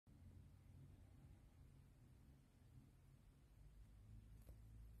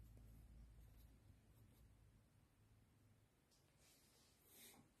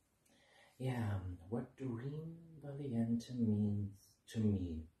Yeah, what Doreen Valiente means to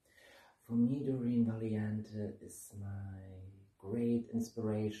me. For me, Doreen Valiente is my great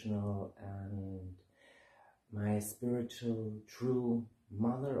inspirational and my spiritual, true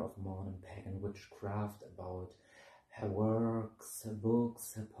mother of modern pagan witchcraft, about her works, her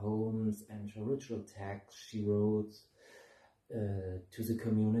books, her poems, and her ritual texts she wrote to the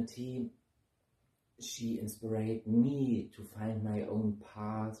community. She inspired me to find my own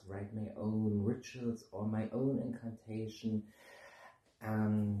path, write my own rituals or my own incantation,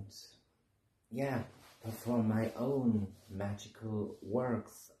 and yeah, perform my own magical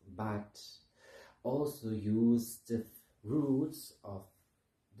works, but also use the roots of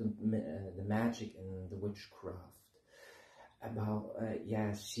the magic in the witchcraft. About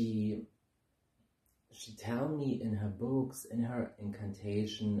she tell me in her books, in her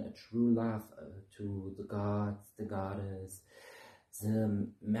incantation, a true love to the gods, the goddess, the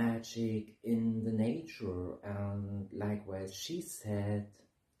magic in the nature, and likewise she said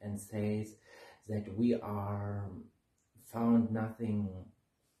and says that we are found nothing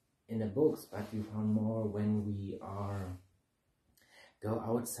in the books, but we found more when we go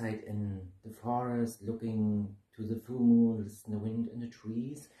outside in the forest, looking to the full moon, listen to the wind in the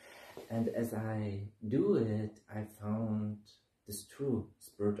trees. And as I do it, I found this true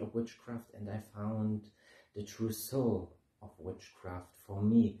spirit of witchcraft, and I found the true soul of witchcraft for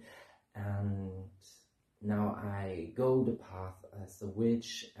me. And now I go the path as a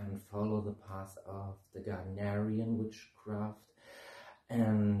witch and follow the path of the Gardnerian witchcraft.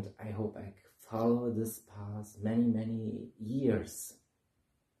 And I hope I follow this path many, many years.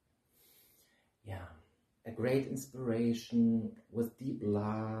 Yeah, a great inspiration with deep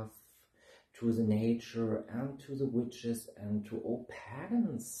love to the nature and to the witches and to all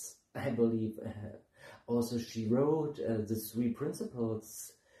pagans, I believe. Also, she wrote the 3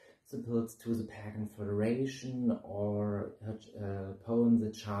 principles to the Pagan Federation, or her poem, The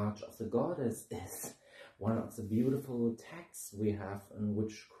Charge of the Goddess, is one of the beautiful texts we have in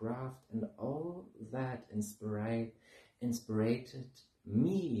witchcraft, and all that inspired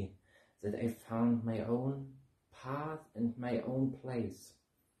me, that I found my own path and my own place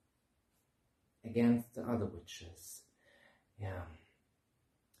against the other witches. Yeah.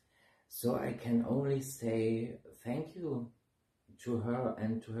 So I can only say thank you to her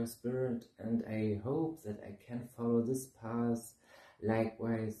and to her spirit, and I hope that I can follow this path.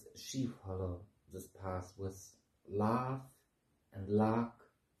 Likewise, she followed this path with love and luck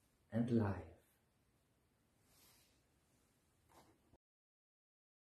and light.